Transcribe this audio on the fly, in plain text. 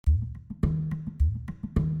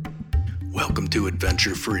Welcome to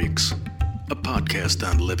Adventure Freaks, a podcast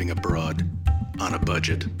on living abroad on a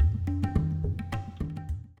budget.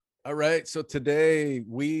 All right, so today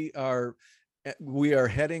we are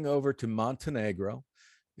heading over to Montenegro,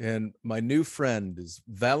 and my new friend is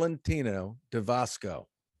Valentino De Vasco.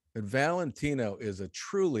 And Valentino is a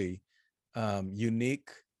truly unique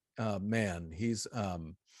man. He's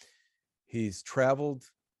traveled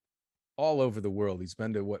all over the world. He's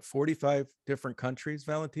been to 45 different countries,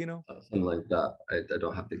 Valentino? Something like that. I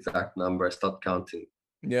don't have the exact number. I stopped counting.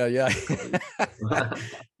 Yeah.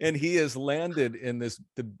 And he has landed in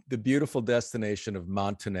the beautiful destination of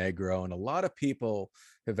Montenegro. And a lot of people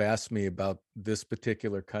have asked me about this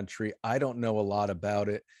particular country. I don't know a lot about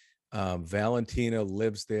it. Valentino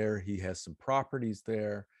lives there. He has some properties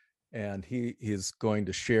there, and he is going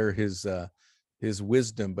to share his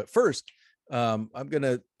wisdom. But first, I'm going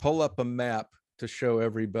to pull up a map to show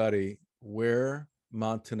everybody where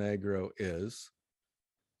Montenegro is.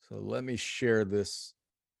 So let me share this,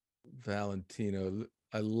 Valentino.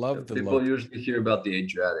 I love the people usually hear about the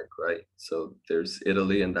Adriatic, right? So there's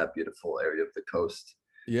Italy and that beautiful area of the coast.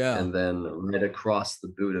 Yeah. And then right across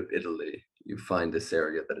the boot of Italy, you find this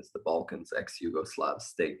area that is the Balkans, ex-Yugoslav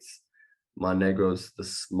states. Montenegro's the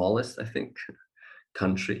smallest, I think,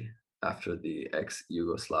 country after the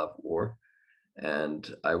ex-Yugoslav war.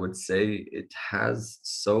 And I would say it has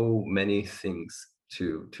so many things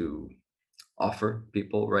to offer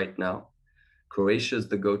people right now. Croatia is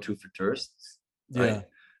the go-to for tourists, right?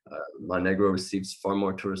 Yeah. Montenegro receives far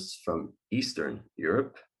more tourists from Eastern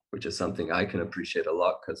Europe, which is something I can appreciate a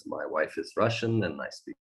lot because my wife is Russian and I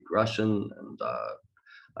speak Russian, and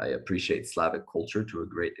I appreciate Slavic culture to a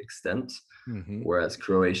great extent, whereas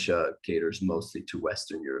Croatia caters mostly to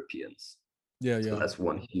Western Europeans. So that's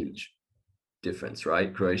one huge difference,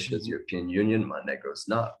 right? Croatia is European Union, Montenegro's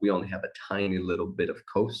not. We only have a tiny little bit of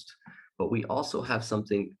coast, but we also have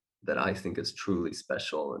something that I think is truly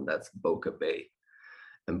special, and that's Boca Bay.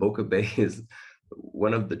 And Boca Bay is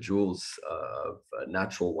one of the jewels of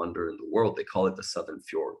natural wonder in the world. They call it the Southern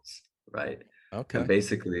Fjords, right? Okay. And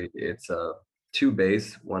basically, it's two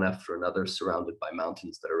bays, one after another, surrounded by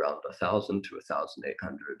mountains that are around 1,000 to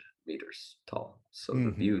 1,800 meters tall. So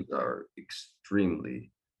the views are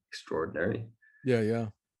extremely extraordinary. Yeah.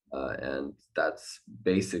 And that's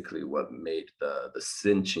basically what made the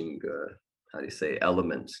cinching,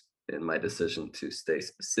 element in my decision to stay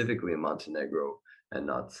specifically in Montenegro and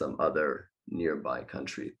not some other nearby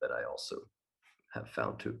country that I also have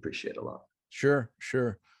found to appreciate a lot. Sure.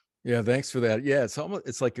 Yeah, thanks for that. Yeah,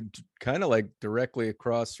 it's like kind of like directly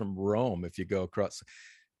across from Rome if you go across,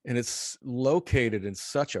 and it's located in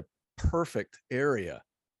such a perfect area.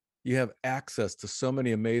 You have access to so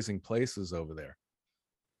many amazing places over there.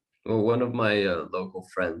 Well, one of my local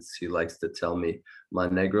friends, he likes to tell me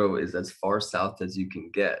Montenegro is as far south as you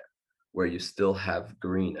can get, where you still have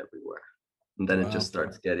green everywhere. And then it just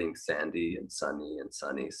starts getting sandy and sunny and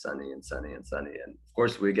sunny, sunny and sunny and sunny. And of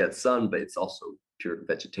course we get sun, but it's also pure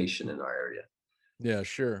vegetation in our area. Yeah,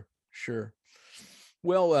 sure.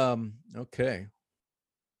 Well, okay.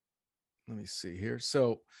 Let me see here.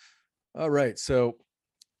 So, all right. So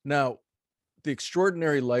now the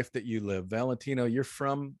extraordinary life that you live, Valentino, you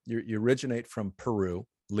originate from Peru,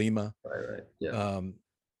 Lima. Right. Yeah.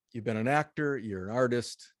 You've been an actor, you're an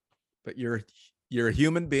artist, but you're a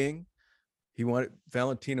human being.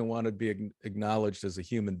 Valentino wanted to be acknowledged as a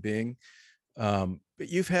human being. But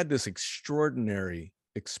you've had this extraordinary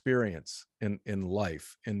experience in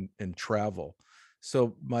life, in travel.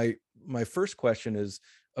 So my first question is,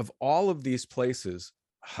 of all of these places,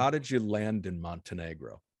 how did you land in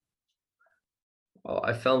Montenegro? Well,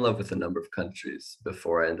 I fell in love with a number of countries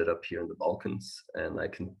before I ended up here in the Balkans, and I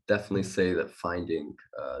can definitely say that finding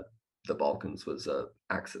the Balkans was an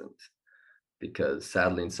accident, because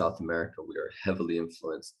sadly in South America, we are heavily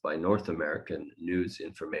influenced by North American news,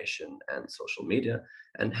 information, and social media,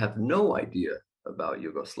 and have no idea about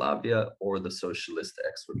Yugoslavia or the socialist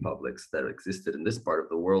ex-republics that existed in this part of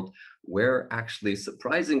the world, where actually,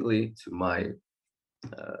 surprisingly, to my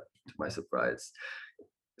surprise,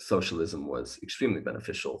 socialism was extremely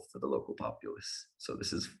beneficial for the local populace. So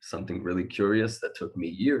this is something really curious that took me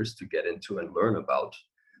years to get into and learn about,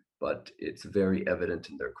 but it's very evident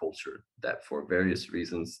in their culture that for various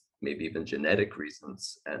reasons, maybe even genetic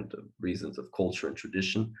reasons and reasons of culture and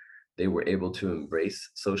tradition, they were able to embrace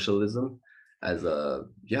socialism as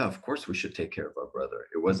of course we should take care of our brother.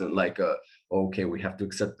 It wasn't like okay, we have to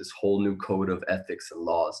accept this whole new code of ethics and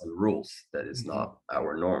laws and rules. That is not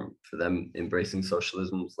our norm. For them, embracing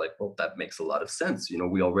socialism was like, well, that makes a lot of sense.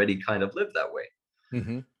 We already kind of live that way.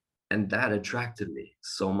 And that attracted me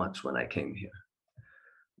so much when I came here.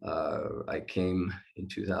 I came in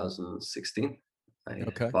 2016. I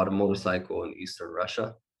Okay. bought a motorcycle in Eastern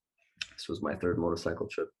Russia. This was my third motorcycle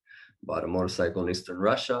trip. Bought a motorcycle in Eastern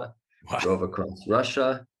Russia, Wow. drove across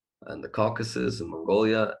Russia and the Caucasus and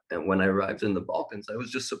Mongolia. And when I arrived in the Balkans, I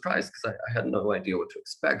was just surprised because I had no idea what to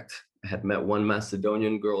expect. I had met one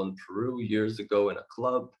Macedonian girl in Peru years ago in a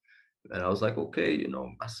club. And I was like, okay,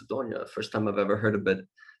 Macedonia, first time I've ever heard of it.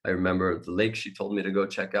 I remember the lake she told me to go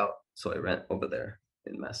check out. So I ran over there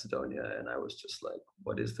in Macedonia and I was just like,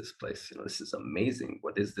 what is this place? This is amazing.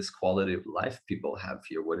 What is this quality of life people have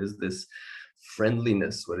here? What is this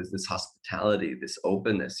friendliness? What is this hospitality, this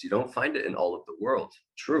openness? You don't find it in all of the world.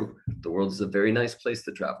 True, the world is a very nice place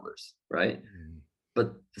to travelers, right? Mm.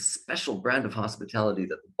 But the special brand of hospitality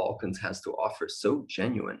that the Balkans has to offer is so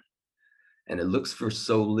genuine and it looks for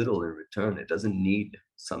so little in return. It doesn't need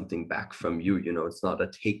something back from you. It's not a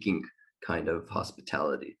taking kind of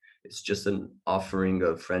hospitality. It's just an offering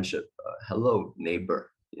of friendship. Hello,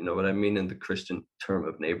 neighbor. You know what I mean? In the Christian term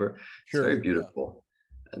of neighbor, it's Sure. very Yeah. beautiful.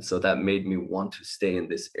 And so that made me want to stay in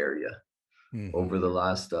this area. Hmm. Over the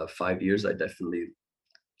last 5 years, I definitely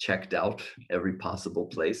checked out every possible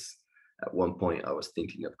place. At one point, I was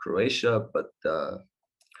thinking of Croatia, but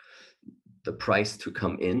the price to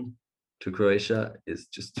come in to Croatia is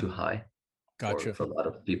just too high Gotcha. for a lot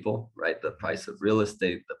of people, right? The price of real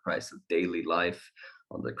estate, the price of daily life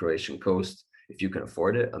on the Croatian coast. If you can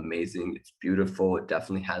afford it, amazing. It's beautiful. It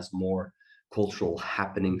definitely has more cultural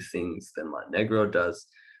happening things than Montenegro does,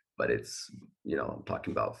 but I'm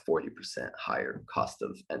talking about 40% higher cost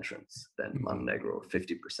of entrance than Hmm. Montenegro,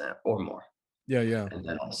 50% or more. Yeah. Yeah. And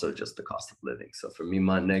then also just the cost of living. So for me,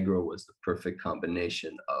 Montenegro was the perfect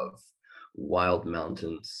combination of wild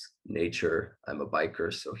mountains, nature. I'm a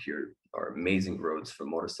biker, so here are amazing roads for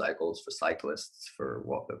motorcycles, for cyclists, for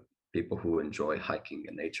people who enjoy hiking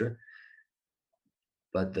and nature.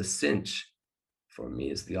 But the cinch for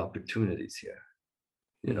me is the opportunities here.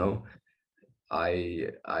 You Hmm. know,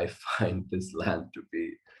 I find this land to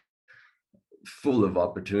be full of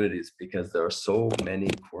opportunities because there are so many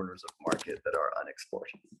corners of market that are unexplored.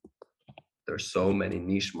 There's so many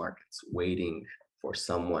niche markets waiting for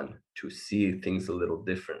someone to see things a little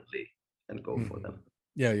differently and go for Hmm. them.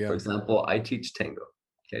 Yeah. For Yeah. example, I teach tango.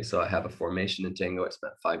 Okay, so I have a formation in tango. I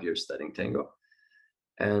spent 5 years studying tango.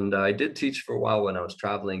 And I did teach for a while when I was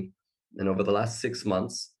traveling. And over the last 6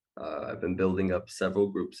 months, I've been building up several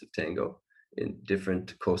groups of tango in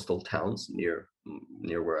different coastal towns near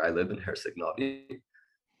where I live in Herceg-Novi.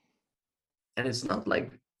 And it's not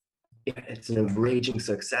like it's an raging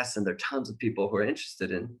success and there are tons of people who are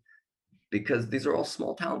interested in because these are all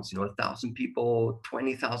small towns, 1,000 people,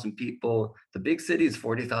 20,000 people. The big city is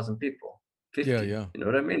 40,000 people, Yeah. 50. Yeah. You know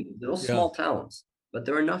what I mean? They're all Yeah. small towns, but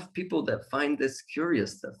there are enough people that find this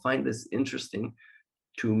curious, that find this interesting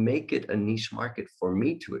to make it a niche market for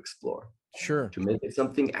me to explore, Sure. to make it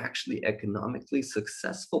something actually economically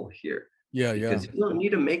successful here. Yeah. Yeah. Because you don't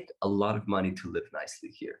need to make a lot of money to live nicely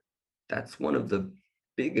here. That's one of the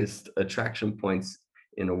biggest attraction points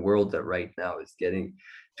in a world that right now is getting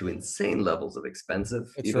to insane levels of expensive.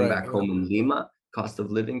 That's Even right. back Yeah. home in Lima, cost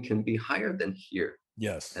of living can be higher than here.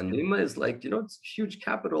 Yes. And Lima is like, it's a huge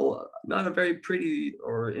capital, not a very pretty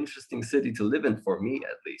or interesting city to live in for me,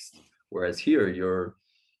 at least. Whereas here, you're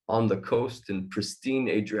on the coast in pristine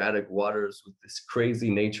Adriatic waters with this crazy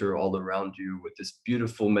nature all around you, with this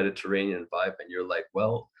beautiful Mediterranean vibe. And you're like,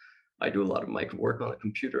 well, I do a lot of my work on a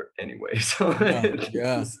computer anyway. So Yeah.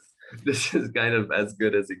 Yeah. this is kind of as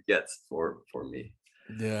good as it gets for me.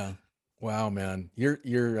 Yeah. Wow, man.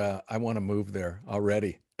 I want to move there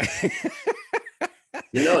already.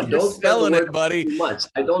 You're Don't spread the selling word it, buddy. too much.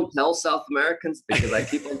 I don't tell South Americans because I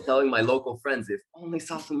keep on telling my local friends, if only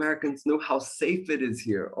South Americans knew how safe it is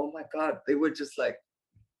here. Oh my God, they would just like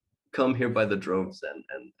come here by the droves and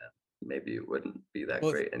maybe it wouldn't be that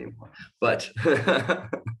Well, great anymore. yeah. But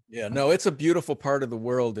Yeah, no, it's a beautiful part of the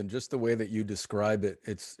world, and just the way that you describe it,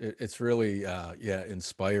 it's really yeah,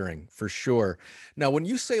 inspiring for sure. Now, when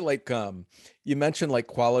you say like you mentioned like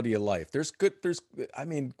quality of life, there's I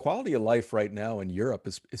mean, quality of life right now in Europe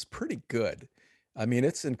is pretty good. I mean,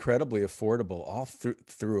 it's incredibly affordable all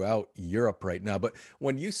throughout Europe right now. But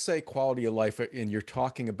when you say quality of life and you're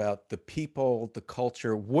talking about the people, the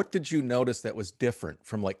culture, what did you notice that was different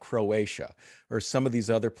from like Croatia or some of these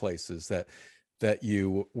other places that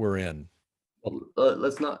you were in? well,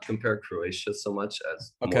 let's not compare Croatia so much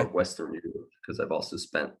as more Okay. Western Europe, because I've also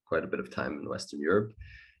spent quite a bit of time in Western Europe.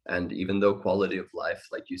 And even though quality of life,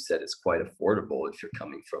 like you said, is quite affordable if you're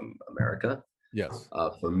coming from America, Yes.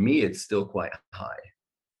 for me, it's still quite high.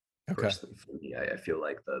 Okay. personally for me. I feel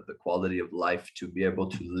like the quality of life to be able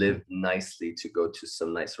to live nicely, to go to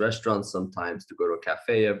some nice restaurants sometimes, to go to a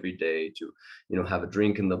cafe every day, to have a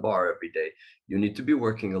drink in the bar every day, you need to be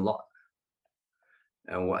working a lot.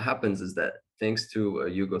 And what happens is that thanks to a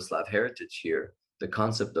Yugoslav heritage here, the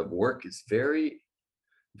concept of work is very,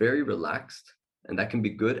 very relaxed, and that can be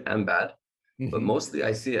good and bad. But Hmm. mostly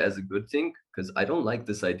I see it as a good thing because I don't like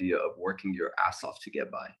this idea of working your ass off to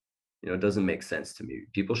get by. It doesn't make sense to me.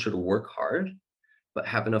 People should work hard, but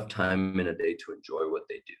have enough time in a day to enjoy what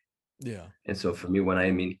they do. Yeah. And so for me, when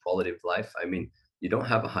I mean quality of life, I mean you don't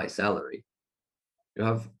have a high salary. You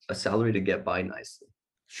have a salary to get by nicely,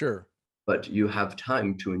 Sure. but you have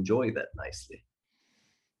time to enjoy that nicely.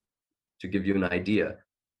 To give you an idea,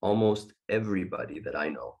 almost everybody that I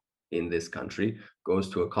know in this country goes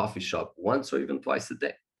to a coffee shop once or even twice a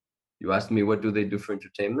day. You ask me what do they do for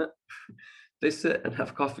entertainment? They sit and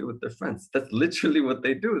have coffee with their friends. That's literally what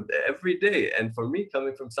they do every day. And for me,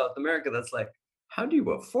 coming from South America, that's like, how do you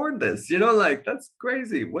afford this? Like that's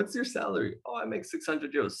crazy. What's your salary? Oh, I make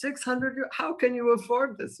 600 euros. 600 euros? How can you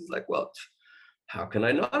afford this? He's like, well, how can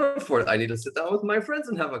I not afford it? I need to sit down with my friends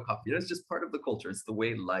and have a coffee. It's just part of the culture. It's the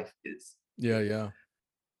way life is Yeah. here.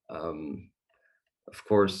 Yeah. Um, of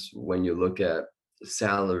course, when you look at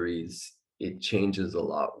salaries, it changes a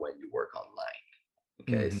lot when you work online.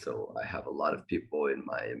 Okay, Hmm. so I have a lot of people in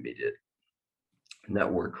my immediate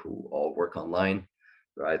network who all work online.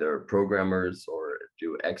 They're either programmers or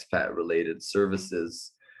do expat related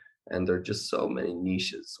services. And there are just so many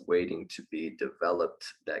niches waiting to be developed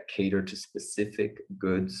that cater to specific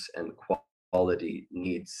goods and quality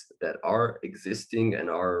needs that are existing and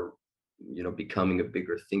are becoming a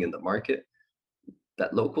bigger thing in the market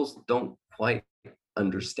that locals don't quite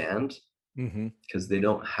understand Hmm. because they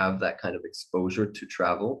don't have that kind of exposure to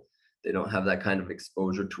travel. They don't have that kind of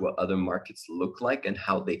exposure to what other markets look like and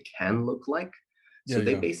how they can look like. Yeah. So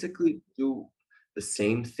they Yeah. basically do the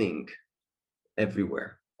same thing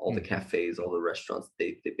everywhere. All the Hmm. cafes, all the restaurants,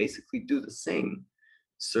 they basically do the same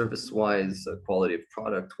service wise, quality of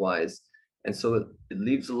product wise. And so it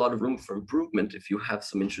leaves a lot of room for improvement if you have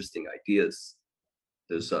some interesting ideas.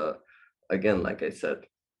 There's again, like I said,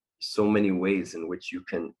 so many ways in which you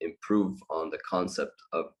can improve on the concept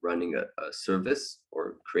of running a service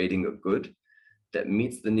or creating a good that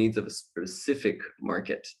meets the needs of a specific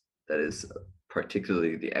market that is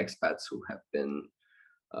particularly the expats who have been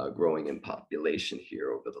growing in population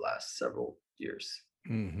here over the last several years.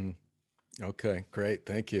 Hmm. Okay. Great.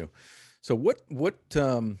 Thank you. So what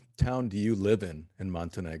town do you live in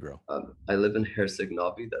Montenegro? I live in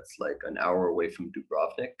Herceg-Novi. That's like an hour away from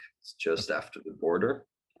Dubrovnik. It's O- just after the border,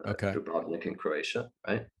 Okay. Dubrovnik in Croatia,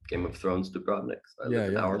 right? Game of Thrones, Dubrovnik. So I Yeah. live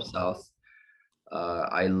an Yeah. hour south.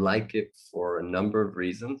 I like it for a number of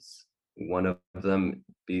reasons. One of them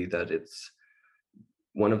be that it's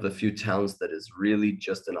one of the few towns that is really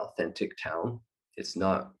just an authentic town. It's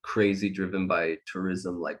not crazy driven by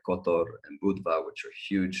tourism like Kotor and Budva, which are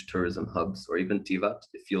huge tourism hubs, or even Tivat.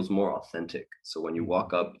 It feels more authentic. So when you Hmm.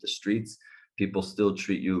 walk up the streets, people still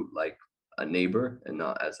treat you like a neighbor and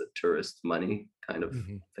not as a tourist money kind of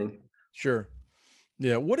Hmm. thing. Sure.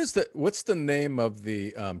 Yeah. What's the name of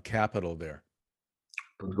the capital there?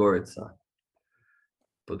 Podgorica.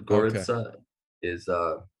 Okay. Podgorica is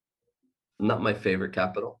not my favorite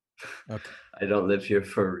capital. Okay. I don't live here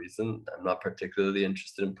for a reason. I'm not particularly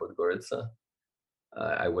interested in Podgorica.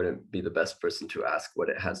 I wouldn't be the best person to ask what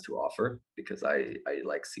it has to offer because I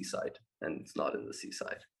like seaside and it's not in the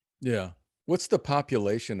seaside. Yeah. What's the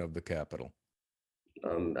population of the capital?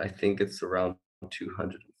 I think it's around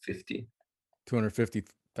 250.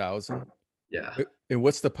 250,000? Yeah, And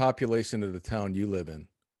what's the population of the town you live in?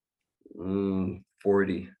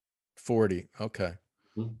 40. 40. Okay.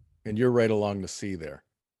 Mhm. And you're right along the sea there.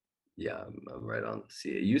 Yeah, I'm right on the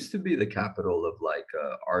sea. It used to be the capital of like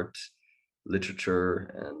art,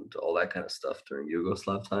 literature, and all that kind of stuff during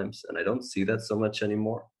Yugoslav times. And I don't see that so much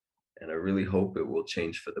anymore. And I really hope it will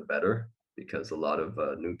change for the better because a lot of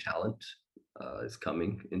new talent is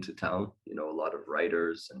coming into town. A lot of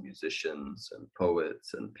writers and musicians and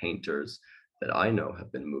poets and painters that I know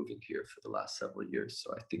have been moving here for the last several years.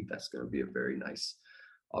 So I think that's going to be a very nice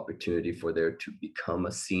opportunity for there to become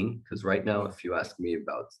a scene. Because right now, Yeah. if you ask me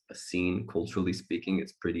about a scene, culturally speaking,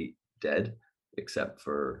 it's pretty dead, except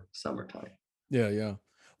for summertime. Yeah, yeah.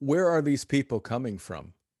 Where are these people coming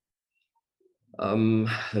from?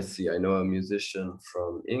 Let's see. I know a musician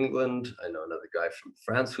from England. I know another guy from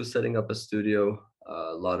France who's setting up a studio.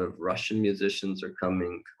 A lot of Russian musicians are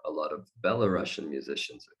coming. A lot of Belarusian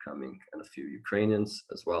musicians are coming, and a few Ukrainians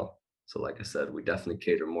as well. So, like I said, we definitely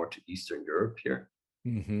cater more to Eastern Europe here.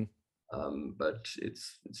 Hmm. But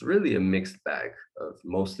it's really a mixed bag of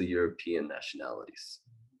mostly European nationalities.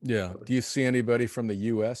 Yeah. I would Do you see anybody from the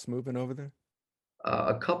US moving over there?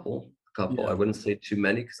 a couple. I Yeah. wouldn't say too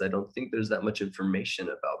many because I don't think there's that much information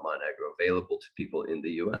about Montenegro available to people in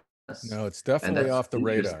the US, No, it's and definitely that's off the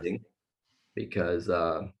radar. interesting because,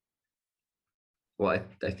 well,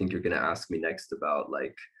 I think you're gonna ask me next about,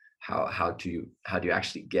 like, how do you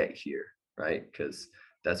actually get here, right? Because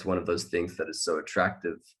that's one of those things that is so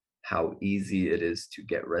attractive, how easy it is to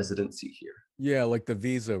get residency here. Yeah, like the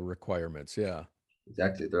visa requirements. Yeah.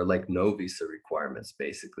 Exactly, there are, like, no visa requirements,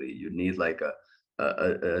 basically. You need, like, a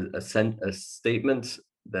statement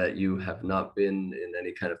that you have not been in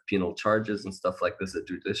any kind of penal charges and stuff like this, a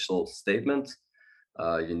judicial statement.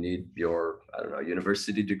 You need your, I don't know,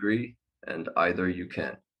 university degree, and either you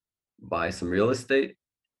can buy some real estate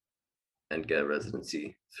and get a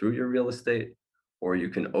residency through your real estate, or you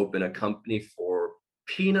can open a company for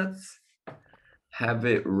peanuts, have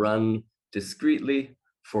it run discreetly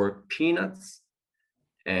for peanuts,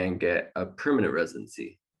 and get a permanent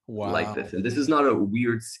residency like this. Wow. And this is not a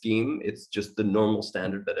weird scheme, it's just the normal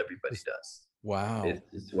standard that everybody Just does. wow.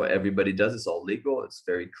 It's what everybody does, it's all legal, it's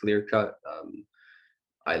very clear cut.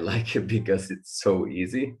 I like it because it's so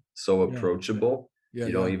easy, so Yeah. approachable. Yeah,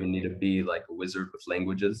 You don't yeah. even need to be like a wizard with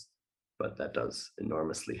languages, but that does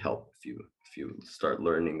enormously help if you start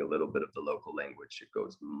learning a little bit of the local language. It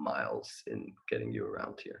goes miles in getting you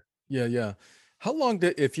around here. Yeah, yeah. How long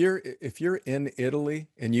did if you're in Italy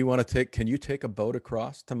and you wanna take can you take a boat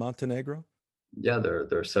across to Montenegro? Yeah, there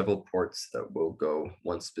are several ports that will go.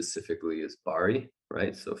 One specifically is Bari,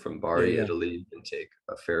 right? So from Yeah, Bari, yeah. Italy, you can take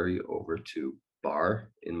a ferry over to Bar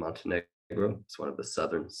in Montenegro. It's one of the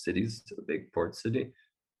southern cities, a big port city.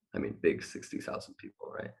 I mean, big, 60,000 people,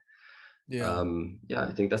 right? Yeah. Yeah,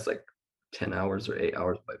 I think that's like 10 hours or 8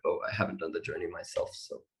 hours by boat. I haven't done the journey myself,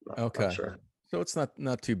 so not Okay. sure. So it's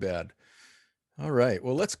not too bad. All right.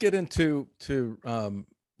 Well, let's get into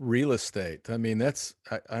real estate. I mean,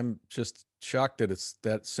 I'm just shocked that it's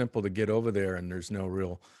that simple to get over there and there's no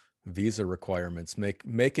real visa requirements,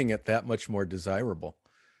 making it that much more desirable.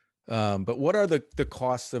 But what are the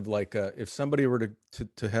costs of like if somebody were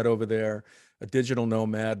to head over there, a digital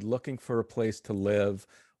nomad looking for a place to live,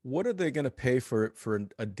 what are they going to pay for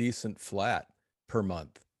a decent flat per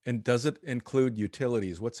month? And does it include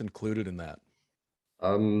utilities? What's included in that?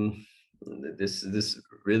 Um, this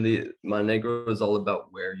really, Montenegro is all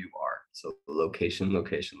about where you are. So location,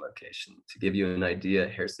 location, location. To give you an idea,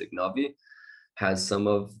 Herceg-Novi has some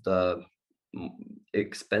of the m-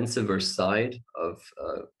 expensiver side of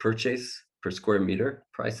purchase per square meter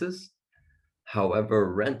prices.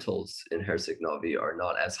 However, rentals in Herceg-Novi are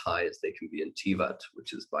not as high as they can be in Tivat,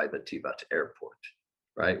 which is by the Tivat airport,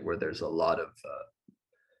 right? Where there's a lot of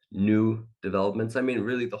new developments. I mean,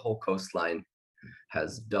 really, the whole coastline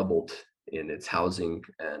has doubled in its housing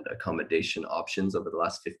and accommodation options over the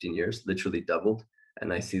last 15 years, literally doubled.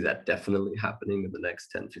 And I see that definitely happening in the next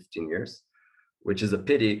 10, 15 years, which is a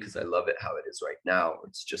pity because I love it how it is right now.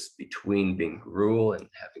 It's just between being rural and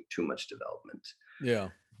having too much development. Yeah.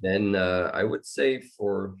 Then I would say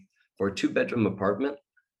for a two-bedroom apartment,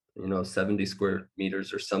 70 square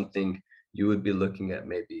meters or something, you would be looking at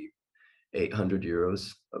maybe 800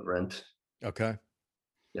 euros of rent. Okay.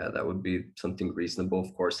 Yeah, that would be something reasonable.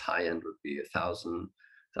 Of course, high end would be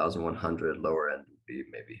 1,100. Lower end would be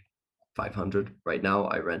maybe 500. Right now,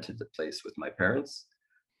 I rented the place with my parents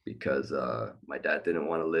because my dad didn't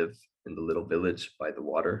want to live in the little village by the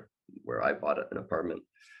water where I bought an apartment.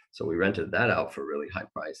 So we rented that out for a really high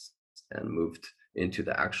price and moved into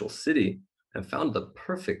the actual city and found the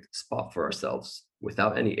perfect spot for ourselves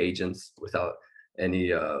without any agents, without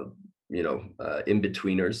any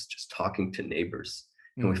in-betweeners, just talking to neighbors.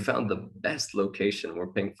 And we Mhm. found the best location.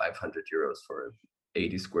 We're paying 500 euros for an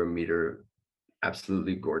 80 square meter,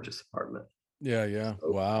 absolutely gorgeous apartment. Yeah, yeah.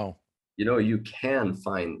 So Wow. you can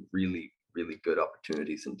find really, really good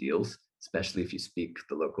opportunities and deals, especially if you speak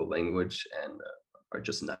the local language and are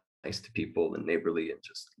just nice to people and neighborly and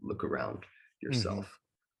just look around Mhm. yourself.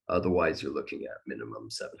 Otherwise, you're looking at minimum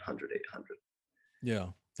 700, 800.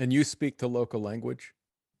 Yeah. And you speak the local language?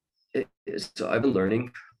 So I've been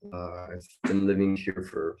learning. I've been living here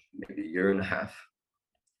for maybe a year and a half.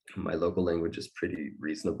 My local language is pretty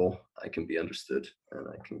reasonable. I can be understood and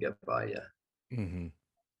I can get by. Yeah. Mhm.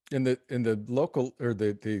 In the local or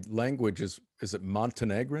the language is it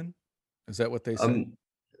Montenegrin? Is that what they say? Um.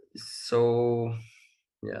 So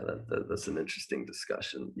yeah, that's an interesting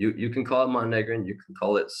discussion. You can call it Montenegrin, you can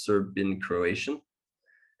call it Serbian Croatian,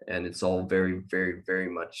 and it's all very, very, very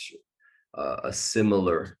much a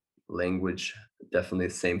similar language. Definitely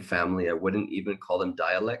the same family. I wouldn't even call them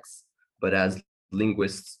dialects. But as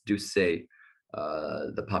linguists do say,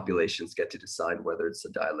 the populations get to decide whether it's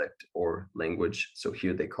a dialect or language. So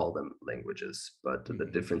here they call them languages, but the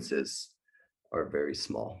Mhm. differences are very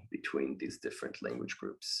small between these different language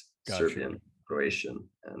groups, Gotcha. Serbian, Croatian,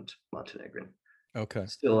 and Montenegrin. Okay.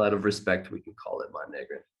 Still, out of respect, we can call it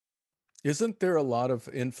Montenegrin. Isn't there a lot of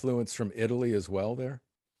influence from Italy as well there?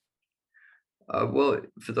 Well,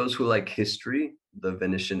 for those who like history, the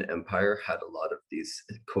Venetian Empire had a lot of these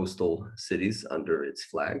coastal cities under its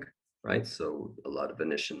flag, right? So a lot of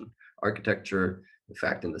Venetian architecture. In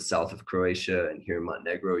fact, in the south of Croatia and here in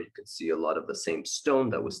Montenegro, you can see a lot of the same stone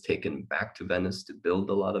that was taken back to Venice to build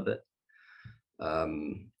a lot of it.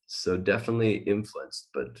 So definitely influenced,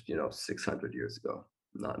 but 600 years ago,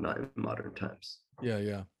 not in modern times. Yeah,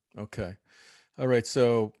 yeah. Okay. All right.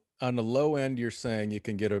 So on the low end, you're saying you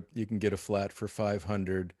can get a flat for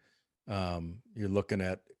 500. You're looking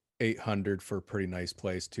at 800 for a pretty nice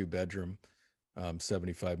place, two bedroom,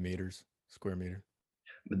 75 meters square meter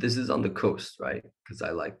But this is on the coast, right? Because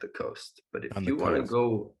I like the coast. But on if the you want to coast.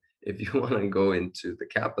 go, if you want to go into the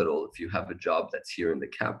capital, if you have a job that's here in the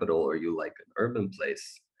capital, or you like an urban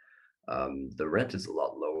place, the rent is a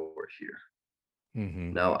lot lower here.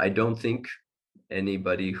 Hmm. Now, I don't think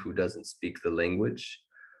anybody who doesn't speak the language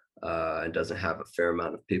and doesn't have a fair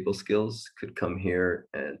amount of people skills could come here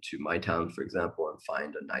and to my town, for example, and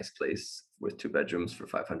find a nice place with two bedrooms for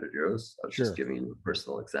 500 euros. I was just Sure. giving you a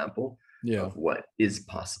personal example Yeah. of what is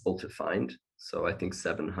possible to find. So I think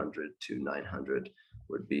 700 to 900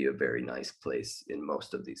 would be a very nice place in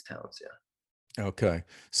most of these towns. Yeah. Okay.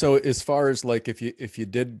 So as far as like if you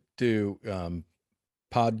did do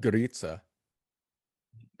Podgorica,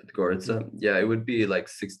 But Gorica, yeah, it would be like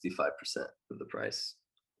 65% of the price.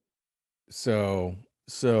 so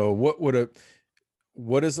so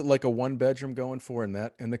what is it like a one bedroom going for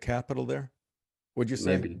in the capital there? Would you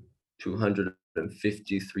say? Maybe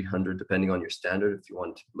 250, 300, depending on your standard. If you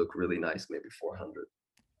want to look really nice, maybe 400.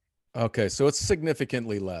 Okay, so it's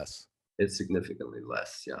significantly less. It's significantly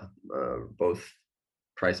less, yeah. Both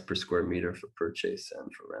price per square meter for purchase and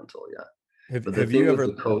for rental, yeah. Have But the have you thing with ever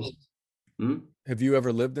the coast, hmm? have you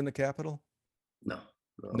ever lived in the capital? No,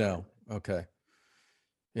 no. No. Okay.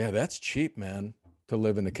 Yeah, that's cheap, man, to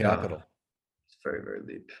live in the Yeah, capital. it's very, very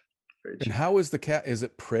cheap, very And cheap. how is the cat? Is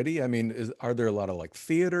it pretty? I mean, are there a lot of like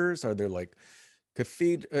theaters? Are there like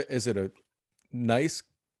cathedral? Is it a nice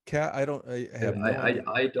cat? I have I, no I, idea.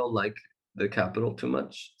 I don't like the capital too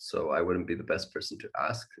much, so I wouldn't be the best person to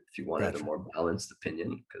ask if you wanted a Gotcha. more balanced opinion,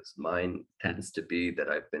 because mine tends to be that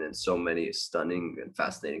I've been in so many stunning and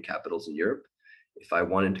fascinating capitals in Europe. If I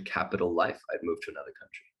wanted a capital life, I'd move to another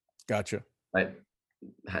country. Gotcha. Right?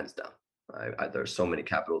 Hands down. There are so many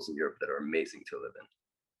capitals in Europe that are amazing to live in.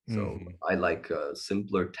 So Hmm. I like a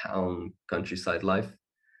simpler town countryside life,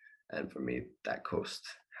 and for me, that coast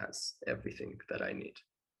has everything that I need.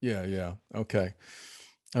 Yeah, yeah. Okay.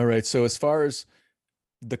 All right. So as far as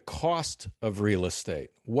the cost of real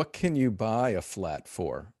estate, what can you buy a flat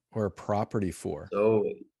for or a property for? So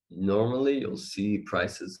normally you'll see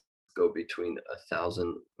prices go between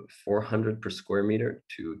 1,400 per square meter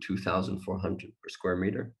to 2,400 per square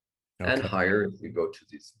meter, and Okay. higher if you go to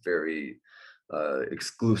these very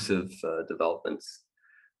exclusive developments.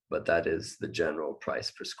 But that is the general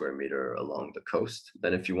price per square meter along the coast.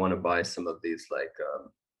 Then if you want to buy some of these like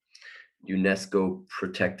UNESCO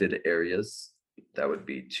protected areas, that would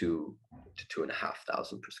be 2 to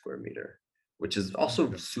 2,500 per square meter, which is also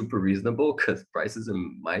Okay. super reasonable because prices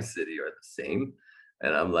in my city are the same.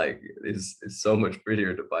 And I'm like, it's so much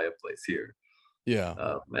prettier to buy a place here.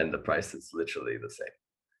 Yeah. And the price is literally the same.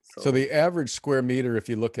 So So the average square meter, if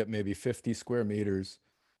you look at maybe 50 square meters,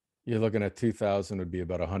 you're looking at 2000 would be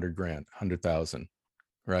about 100 grand, 100,000,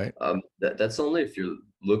 right? that's only if you're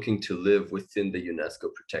looking to live within the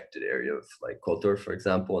UNESCO protected area of like Kotor, for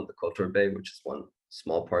example, and the Kotor Bay, which is one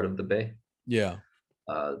small part of the bay. Yeah.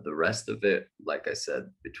 The rest of it, like I said,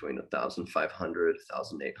 between 1,500,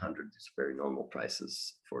 1,800 is very normal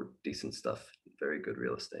prices for decent stuff, very good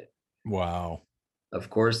real estate. Wow. Of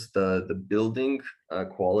course, the building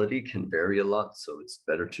quality can vary a lot, so it's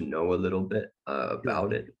better to know a little bit Sure.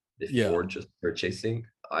 about it Yeah. before just purchasing.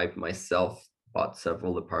 I myself bought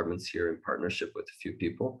several apartments here in partnership with a few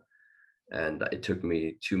people, and it took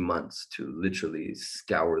me 2 months to literally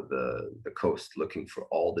scour the coast looking for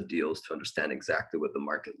all the deals to understand exactly what the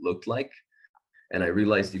market looked like. And I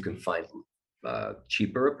realized you can find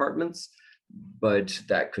cheaper apartments, but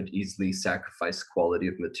that could easily sacrifice quality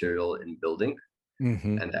of material in building,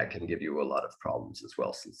 Hmm. and that can give you a lot of problems as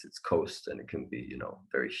well since it's coast and it can be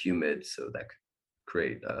very humid, so that could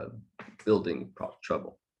create building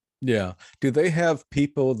trouble. Yeah. Do they have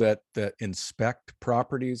people that inspect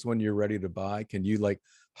properties when you're ready to buy? Can you like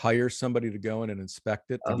hire somebody to go in and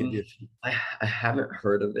inspect it to give Um, you? I haven't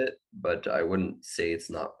heard of it, but I wouldn't say it's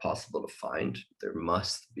not possible to find. There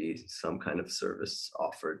must be some kind of service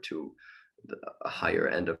offered to a higher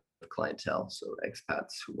end of clientele. So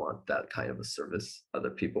expats who want that kind of a service,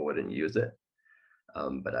 other people wouldn't use it,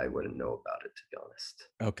 but I wouldn't know about it to be honest.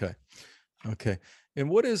 Okay. Okay. And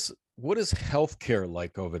what is healthcare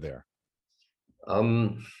like over there?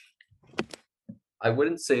 Um, I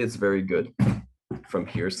wouldn't say it's very good from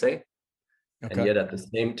hearsay, and Okay. yet at the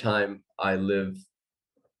same time, I live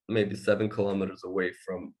maybe 7 kilometers away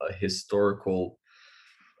from a historical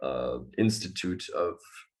institute of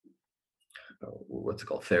what's it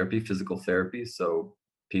called, therapy, physical therapy. So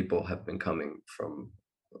people have been coming from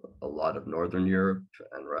a lot of Northern Europe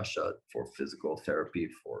and Russia for physical therapy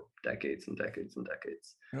for decades and decades and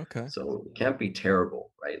decades. Okay. So it can't be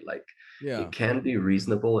terrible, right? Like Yeah. it can be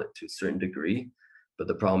reasonable to a certain degree, but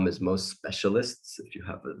the problem is most specialists, if you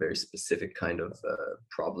have a very specific kind of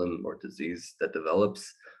problem or disease that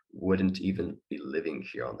develops, wouldn't even be living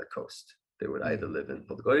here on the coast. They would either Mhm. live in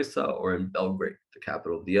Podgorica or in Belgrade, the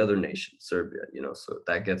capital of the other nation, Serbia. So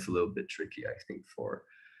that gets a little bit tricky, I think, for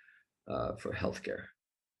healthcare.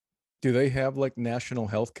 Do they have like national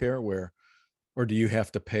health care where, or do you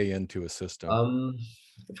have to pay into a system? Um,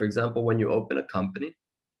 for example, when you open a company,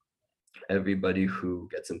 everybody who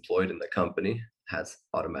gets employed in the company has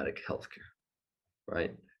automatic healthcare,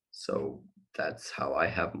 right? So that's how I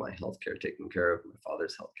have my healthcare taken care of, my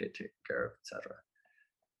father's healthcare taken care of, etc.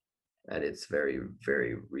 And it's very,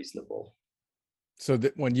 very reasonable. So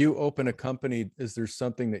that when you open a company, is there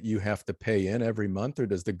something that you have to pay in every month, or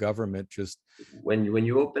does the government just? When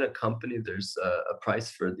you open a company, there's a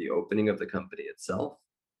price for the opening of the company itself,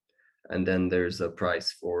 and then there's a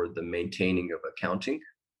price for the maintaining of accounting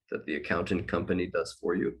that the accounting company does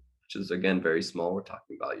for you, which is again very small. We're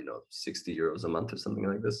talking about 60 euros a month or something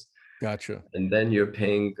like this, Gotcha. and then you're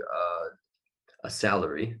paying a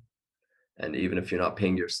salary. And even if you're not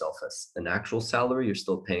paying yourself as an actual salary, you're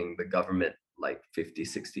still paying the government like 50,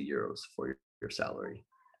 60 euros for your salary.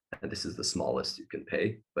 And this is the smallest you can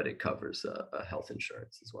pay, but it covers a health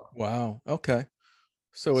insurance as well. Wow. Okay.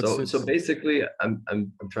 So it's So it's basically, I'm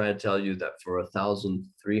trying to tell you that for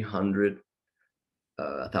 1,300,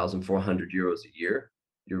 1,400 euros a year,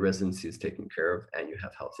 your residency is taken care of, and you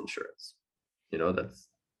have health insurance.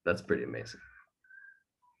 That's pretty amazing.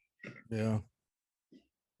 Yeah.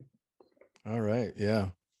 All right. Yeah.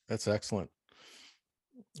 That's excellent.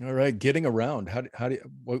 All right. Getting around. How do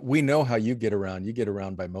you, we know how you get around. You get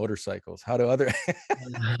around by motorcycles. How do other?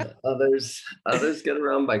 Others get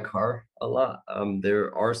around by car a lot.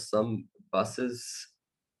 There are some buses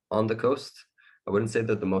on the coast. I wouldn't say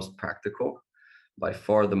they're the most practical. By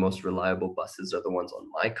far, the most reliable buses are the ones on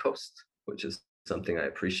my coast, which is something I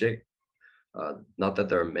appreciate. Not that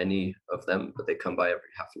there are many of them, but they come by every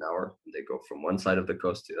half an hour. And they go from one side of the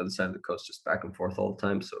coast to the other side of the coast, just back and forth all the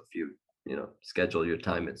time. So if you schedule your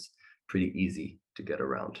time, it's pretty easy to get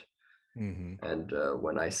around. Hmm. And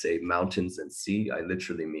when I say mountains and sea, I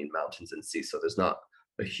literally mean mountains and sea. So there's not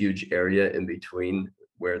a huge area in between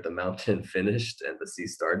where the mountain finished and the sea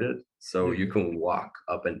started. So you Yeah. can walk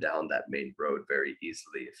up and down that main road very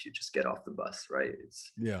easily if you just get off the bus, right?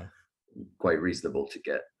 It's Yeah. quite reasonable to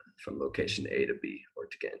get from location A to B or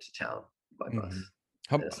to get into town by bus. Hmm.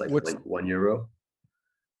 How And it's like what's €1.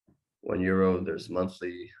 €1. There's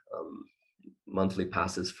monthly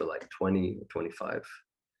passes for like 20 or 25.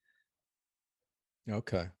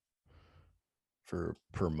 okay for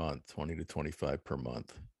per month, 20 to 25 per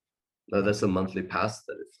month. No, that's a Okay. monthly pass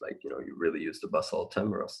that if like you really use the bus all the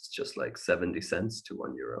time, or else it's just like 70 cents to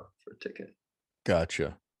 €1 for a ticket.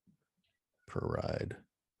 Gotcha. Per ride.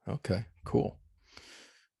 Okay. Cool.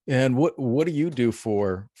 And what do you do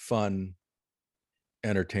for fun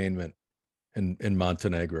entertainment in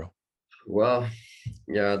Montenegro? Well,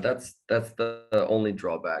 yeah, that's the only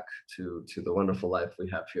drawback to the wonderful life we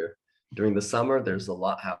have here. During the summer, there's a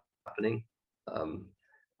lot happening. Um,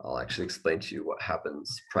 I'll actually explain to you what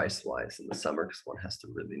happens price-wise in the summer because one has to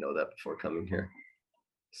really know that before coming here.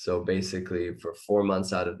 So basically, for 4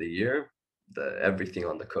 months out of the year, the everything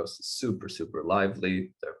on the coast is super, super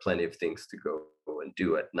lively. There are plenty of things to go and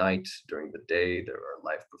do at night. During the day, there are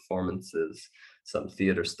live performances, some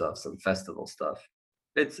theater stuff, some festival stuff.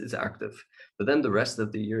 It's active. But then the rest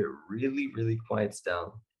of the year, it really, really quiets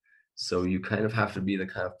down. So you kind of have to be the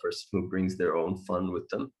kind of person who brings their own fun with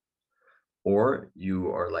them. Or you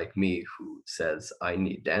are like me, who says, I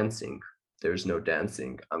need dancing. There's no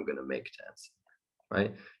dancing. I'm going to make dancing.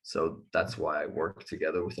 right? So that's why I work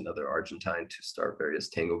together with another Argentine to start various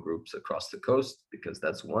tango groups across the coast, because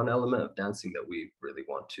that's one element of dancing that we really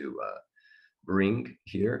want to bring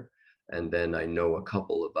here. And then I know a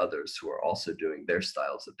couple of others who are also doing their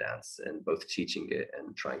styles of dance and both teaching it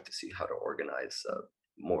and trying to see how to organize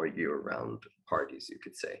more year-round parties, you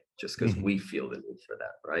could say, just because Hmm. we feel the need for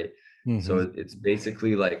that, right? So Hmm. it's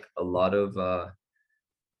basically like a lot of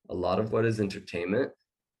what is entertainment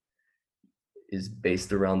is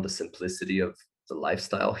based around the simplicity of the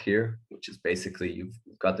lifestyle here, which is basically you've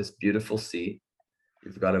got this beautiful sea,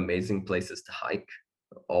 you've got amazing places to hike.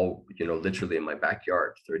 All, literally in my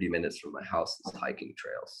backyard, 30 minutes from my house is hiking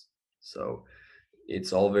trails. So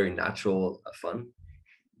it's all very natural, fun.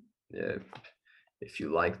 Yeah, if you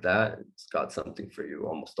like that, it's got something for you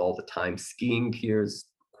almost all the time. Skiing here is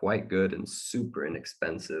quite good and super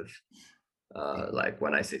inexpensive. Like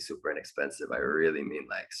when I say super inexpensive, I really mean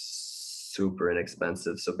like super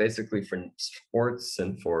inexpensive. So basically, for sports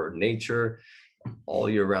and for nature, all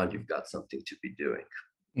year round, you've got something to be doing.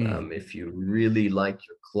 Mm. If you really like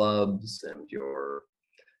your clubs and your,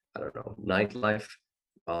 I don't know, nightlife,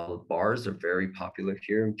 bars are very popular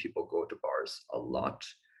here and people go to bars a lot.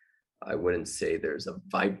 I wouldn't say there's a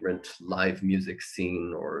vibrant live music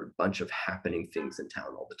scene or a bunch of happening things in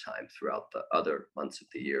town all the time throughout the other months of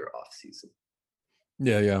the year off season.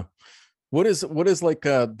 Yeah, yeah. What is like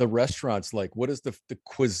the restaurants like? What is the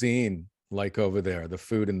cuisine like over there? The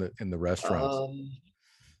food in the restaurants. Um,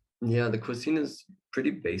 yeah, the cuisine is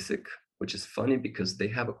pretty basic, which is funny because they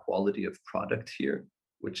have a quality of product here,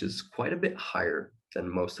 which is quite a bit higher than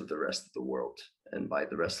most of the rest of the world. And by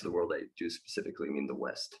the rest of the world, I do specifically mean the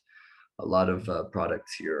West. A lot of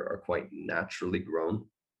products here are quite naturally grown.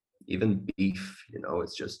 Even beef,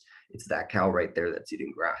 it's that cow right there that's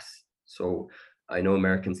eating grass. So I know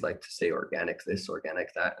Americans like to say organic this,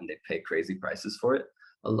 organic that, and they pay crazy prices for it.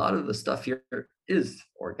 A lot of the stuff here is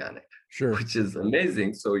organic, Sure. which is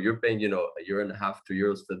amazing. So you're paying, a year and a half, 2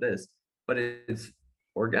 euros for this, but it's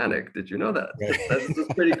organic. Did you know that? Right. That's just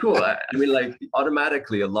pretty cool. I mean, like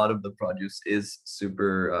automatically, a lot of the produce is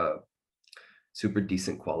super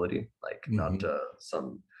decent quality, like not Hmm.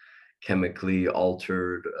 some chemically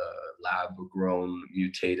altered, lab grown,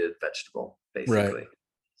 mutated vegetable, Right. basically.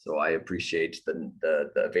 So I appreciate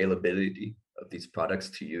the availability of these products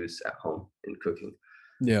to use at home in cooking.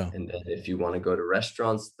 Yeah. And then if you want to go to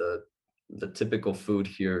restaurants, the typical food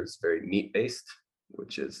here is very meat based,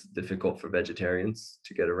 which is difficult for vegetarians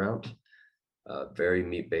to get around. Very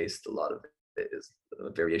meat based. A lot of it is a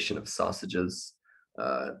variation of sausages,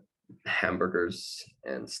 uh, hamburgers,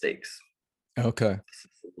 and steaks. Okay. This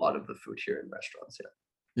is a lot of the food here in restaurants. Yeah,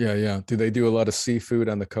 Yeah, yeah. Do they do a lot of seafood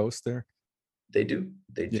on the coast there? they do.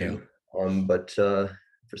 They Yeah. do. But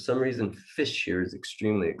for some reason, fish here is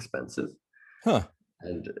extremely expensive. Huh.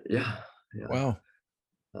 And yeah, yeah. Wow.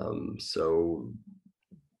 So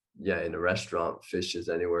yeah, in a restaurant, fish is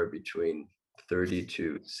anywhere between 30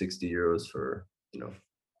 to 60 euros for,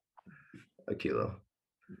 a kilo.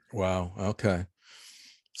 Wow. Okay.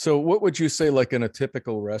 So what would you say like in a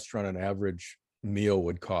typical restaurant an average meal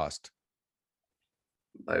would cost?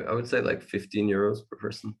 I would say like 15 euros per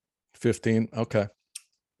person. 15? Okay.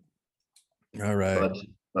 All right. But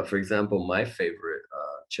but for example, my favorite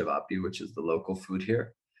cevapi, which is the local food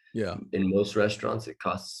here, Yeah. in most restaurants, it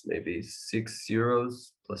costs maybe 6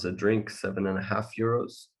 euros plus a drink, 7.5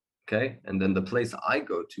 euros. Okay. And then the place I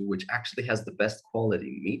go to, which actually has the best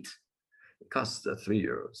quality meat, it costs 3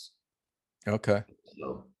 euros. Okay.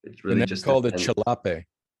 So it And really they just called it depends. chalape.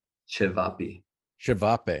 Cevapi,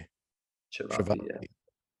 Chavape. cevapi, yeah. Chavape.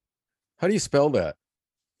 How do you spell that?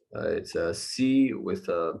 It's a C with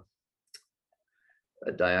a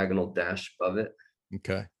diagonal dash above it,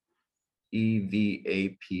 Okay.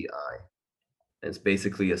 Evapi. And it's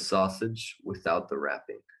basically a sausage without the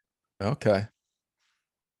wrapping. Okay.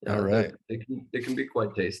 All Yeah, right. they can be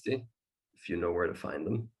quite tasty if you know where to find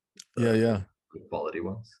them, Yeah, the yeah. good quality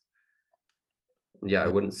ones. Yeah, I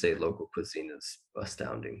Yeah. wouldn't say local cuisine is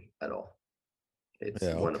astounding at all. It's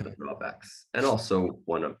Yeah, one of the okay. drawbacks and also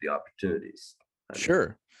one of the opportunities. I mean,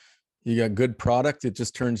 Sure. You got good product, it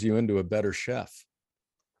just turns you into a better chef.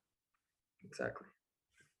 exactly.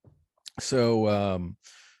 So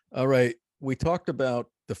all right, we talked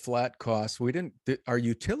about the flat costs. We didn't Are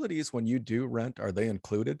utilities when you do rent, are they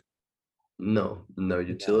included? No, no, No.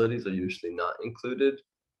 utilities are usually not included,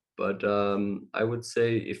 but I would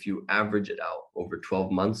say if you average it out over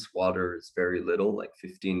 12 months, water is very little, like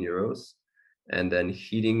 15 euros. And then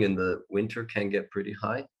heating in the winter can get pretty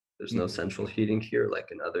high. There's no Mhm. central heating here,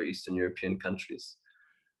 like in other Eastern European countries.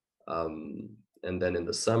 Um, and then in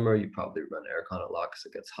the summer, you probably run aircon a lot because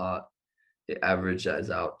it gets hot. it averages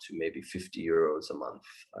out to maybe 50 euros a month,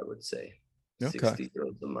 I would say, Okay. 60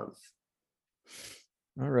 euros a month.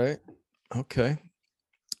 All right. Okay.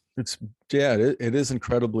 It's yeah, it is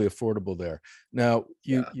incredibly affordable there. Now,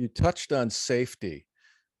 Yeah. you touched on safety,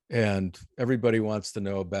 and everybody wants to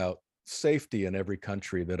know about safety in every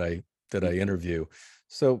country that I Mhm. interview.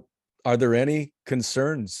 So, are there any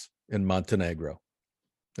concerns in Montenegro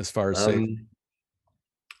as far as safety? Um,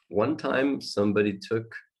 One time somebody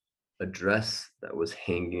took a dress that was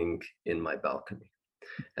hanging in my balcony.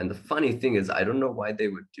 And the funny thing is, I don't know why they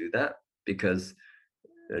would do that because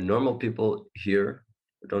normal people here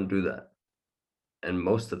don't do that. And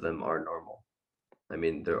most of them are normal. I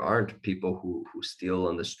mean, there aren't people who steal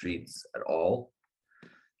on the streets at all.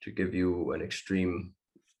 To give you an extreme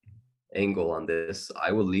angle on this,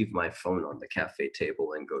 I will leave my phone on the cafe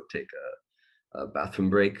table and go take a bathroom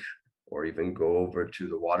break or even go over to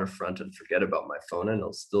the waterfront and forget about my phone and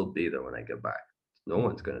it'll still be there when I get back. No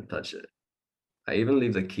one's going to touch it. I even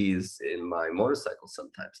leave the keys in my motorcycle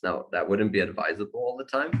sometimes. Now, that wouldn't be advisable all the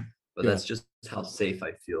time, but Yeah. that's just how safe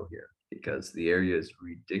I feel here because the area is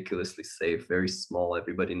ridiculously safe, very small.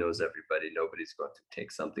 Everybody knows everybody. Nobody's going to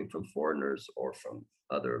take something from foreigners or from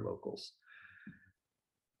other locals.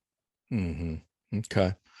 Hmm.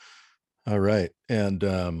 Okay. All right. And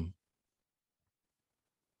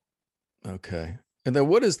okay. And then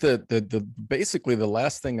what is the basically the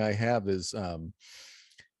last thing I have is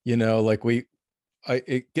like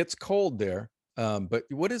it gets cold there. But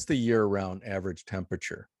what is the year-round average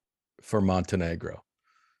temperature for Montenegro?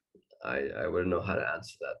 I wouldn't know how to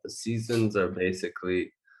answer that. The seasons are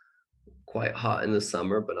basically quite hot in the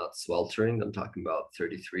summer, but not sweltering. I'm talking about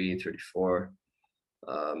 33, 34.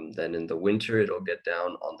 Then in the winter, it'll get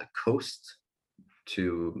down on the coast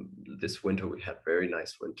to this winter. We had very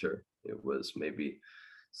nice winter. It was maybe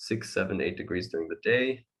 6, 7, 8 degrees during the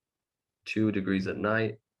day, 2 degrees at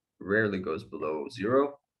night, rarely goes below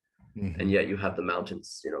zero. And Hmm. yet you have the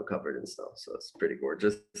mountains, covered in snow. So it's pretty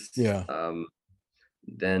gorgeous. Yeah.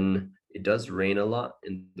 Then it does rain a lot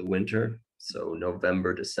in the winter. So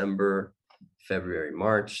November, December, February,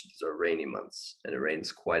 March, these are rainy months, and it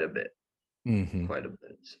rains quite a bit, Hmm. quite a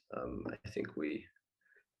bit. I think we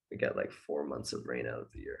get like 4 months of rain out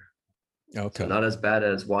of the year. So Okay. not as bad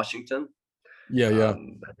as Washington, Yeah, yeah.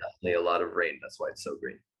 but definitely a lot of rain. That's why it's so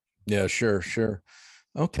green. Yeah, sure, sure.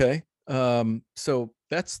 Okay. So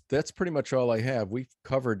that's pretty much all I have. We've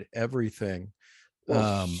covered everything.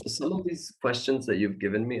 Well, Um, some of these questions that you've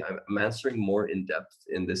given me, I'm answering more in depth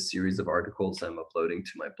in this series of articles I'm uploading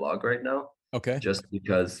to my blog right now, okay. just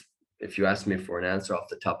because if you ask me for an answer off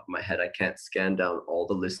the top of my head, I can't scan down all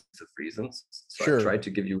the lists of reasons. So I've Sure. tried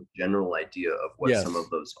to give you a general idea of what some of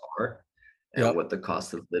Yes. those are and Yep. what the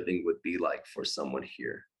cost of living would be like for someone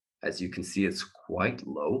here. As you can see, it's quite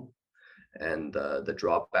low. And the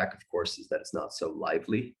drawback, of course, is that it's not so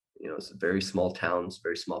lively. It's very small towns,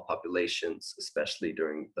 very small populations, especially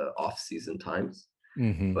during the off-season times.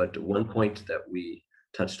 Hmm. But one point that we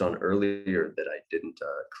touched on earlier that I didn't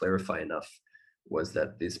clarify enough was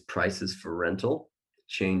that these prices for rental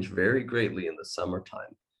change very greatly in the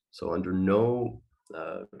summertime. So under no,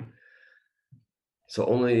 uh, so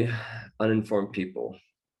only uninformed people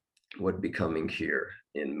would be coming here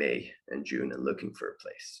in May and June and looking for a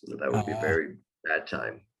place. That would be a Uh, very bad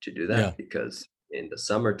time to do yeah, that because in the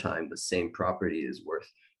summertime, the same property is worth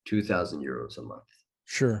 2,000 euros a month,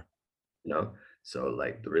 sure. you know? So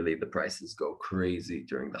like really the prices go crazy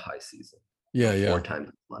during the high season, Yeah, four yeah. times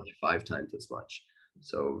as much, 5 times as much.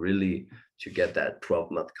 So really to get that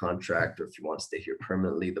 12-month contract, or if you want to stay here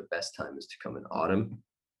permanently, the best time is to come in autumn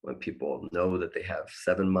when people know that they have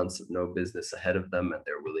 7 months of no business ahead of them and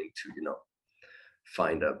they're willing to,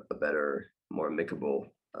 find a better, more amicable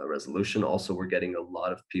resolution. Also, we're getting a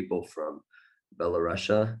lot of people from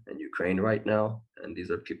Belarus and Ukraine right now, and these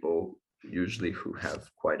are people usually who have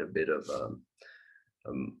quite a bit of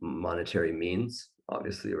monetary means,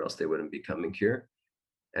 obviously, or else they wouldn't be coming here.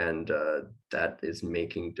 And that is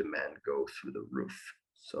making demand go through the roof.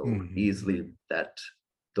 So Hmm. easily that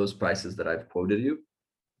those prices that I've quoted you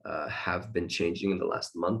have been changing in the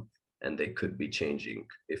last month, and they could be changing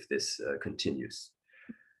if this continues.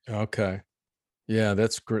 Okay. Yeah,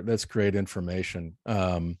 that's great. That's great information.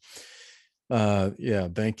 Yeah,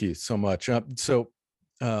 thank you so much.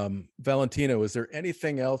 Valentino, is there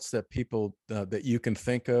anything else that people that you can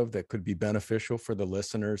think of that could be beneficial for the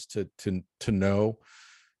listeners to know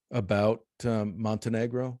about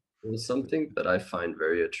Montenegro? Well, something that I find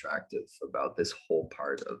very attractive about this whole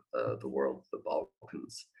part of the world, the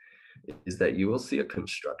Balkans, is that you will see a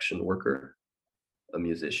construction worker, a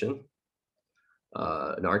musician,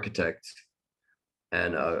 an architect,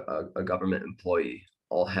 and a government employee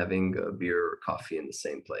all having a beer or coffee in the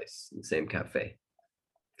same place, in the same cafe.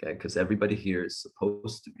 Okay, because everybody here is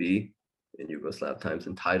supposed to be, in Yugoslav times,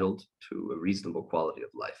 entitled to a reasonable quality of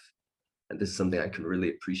life. And this is something I can really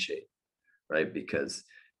appreciate, right? Because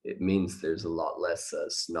it means there's a lot less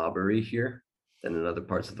snobbery here than in other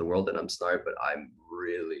parts of the world. And I'm sorry, but I'm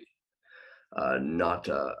really not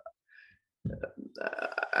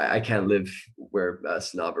I can't live where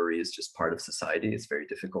snobbery is just part of society. It's very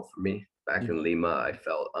difficult for me. Back in Lima, I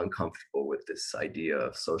felt uncomfortable with this idea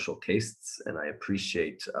of social castes, and I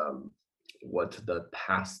appreciate what the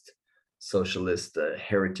past socialist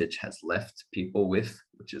heritage has left people with,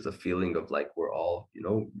 which is a feeling of like we're all, you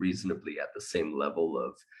know, reasonably at the same level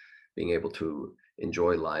of being able to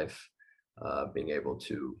enjoy life, being able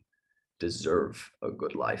to deserve a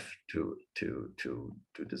good life, to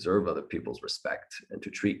deserve other people's respect, and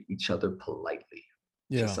to treat each other politely,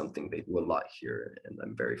 which is something they do a lot here, and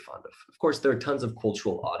I'm very fond of. Of course, there are tons of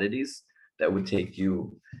cultural oddities that would take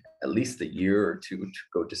you at least a year or two to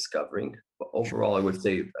go discovering. But overall, I would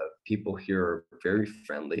say people here are very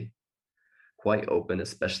friendly, quite open,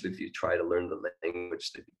 especially if you try to learn the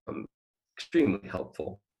language. They become extremely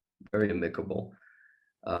helpful, very amicable,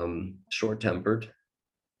 short-tempered,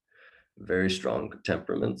 very strong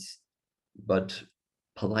temperaments, but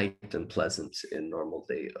polite and pleasant in normal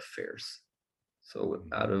day affairs. So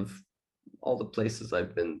out of all the places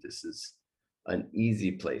I've been, this is an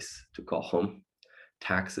easy place to call home.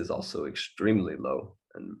 Tax is also extremely low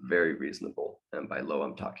and very reasonable. And by low,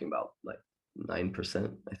 I'm talking about like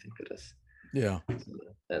 9%, I think it is. Yeah.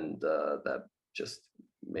 And that just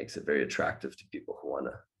makes it very attractive to people who want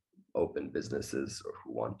to open businesses or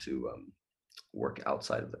who want to work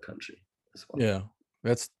outside of the country as well. Yeah,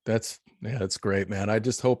 that's great, man. I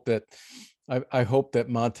just hope that I hope that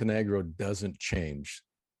Montenegro doesn't change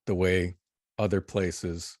the way other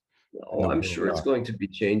places. Oh, I'm sure it's going to be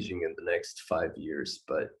changing in the next 5 years,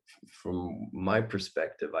 but from my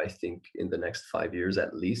perspective, I think in the next 5 years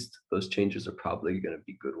at least, those changes are probably going to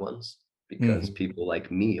be good ones, because people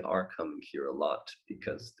like me are coming here a lot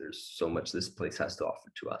because there's so much this place has to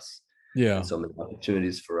offer to us. Yeah. And so many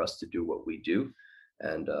opportunities for us to do what we do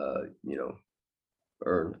and, you know,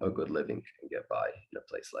 earn a good living and get by in a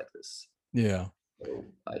place like this. Yeah. So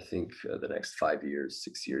I think the next 5 years,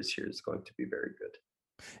 6 years here is going to be very good.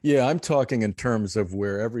 Yeah, I'm talking in terms of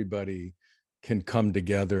where everybody can come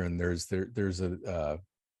together, and there's a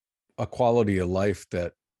quality of life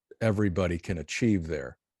that everybody can achieve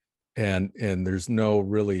there, and there's no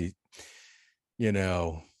really, you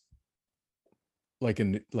know, like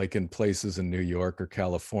in places in New York or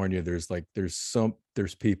California, there's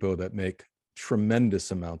people that make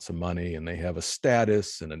tremendous amounts of money and they have a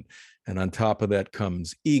status, and on top of that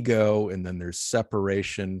comes ego, and then there's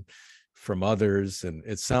separation from others. And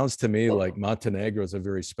it sounds to me like Montenegro is a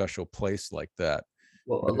very special place like that.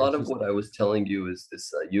 Well, a lot of what I was telling you is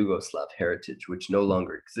this Yugoslav heritage, which no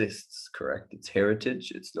longer exists, correct? It's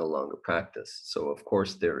heritage, it's no longer practiced. So of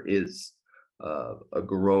course there is a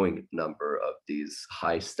growing number of these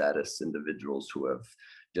high status individuals who have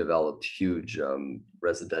developed huge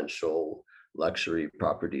residential luxury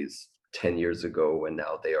properties 10 years ago, and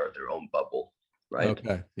now they are their own bubble, right?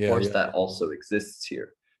 Okay. Yeah, of course, that also exists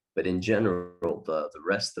here. But in general, the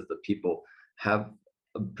rest of the people have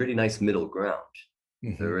a pretty nice middle ground.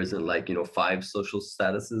 There isn't like, you know, 5 social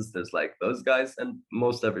statuses. There's like those guys and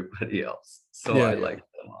most everybody else. So I like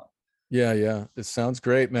that a lot. Yeah. It sounds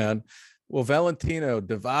great, man. Well, Valentino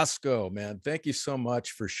Devasco, man, thank you so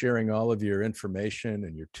much for sharing all of your information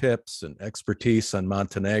and your tips and expertise on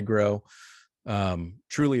Montenegro.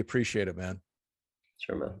 Truly appreciate it, man.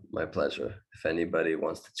 Sure, man. My pleasure. If anybody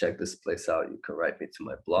wants to check this place out, you can write me to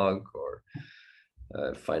my blog or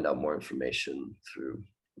find out more information through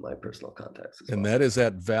my personal contacts as well. And that is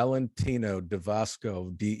at Valentino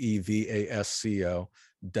Devasco,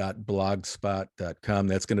 DEVASCO.blogspot.com.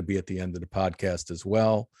 That's going to be at the end of the podcast as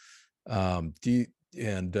well. You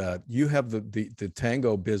have the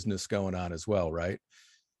tango business going on as well, right?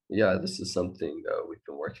 Yeah, this is something we've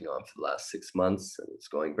been working on for the last 6 months, and it's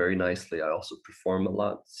going very nicely. I also perform a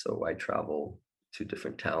lot, so I travel to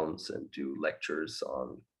different towns and do lectures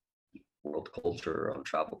on world culture, on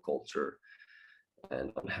travel culture,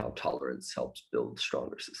 and on how tolerance helps build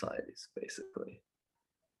stronger societies, basically.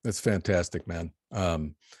 That's fantastic, man.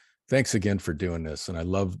 Thanks again for doing this, and I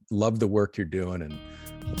love the work you're doing. And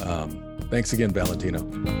thanks again, Valentino.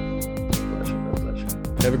 My pleasure.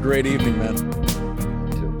 Have a great evening, man.